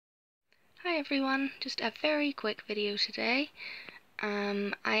Hi everyone, just a very quick video today.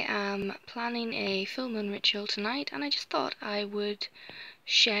 I am planning a full moon ritual tonight and I just thought I would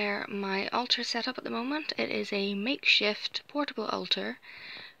share my altar setup at the moment. It is a makeshift portable altar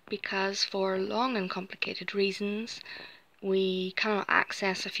because for long and complicated reasons we cannot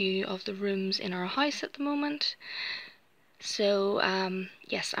access a few of the rooms in our house at the moment. So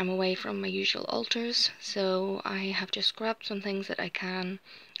yes, I'm away from my usual altars, so I have just grabbed some things that I can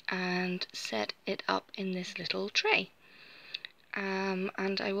and set it up in this little tray.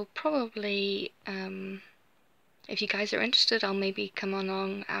 And I will probably, if you guys are interested, I'll maybe come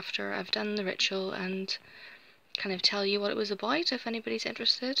along after I've done the ritual and kind of tell you what it was about if anybody's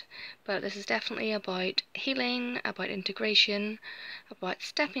interested. But this is definitely about healing, about integration, about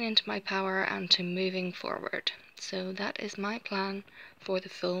stepping into my power and to moving forward. So that is my plan for the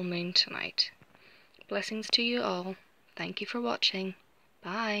full moon tonight. Blessings to you all. Thank you for watching.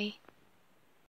 Bye.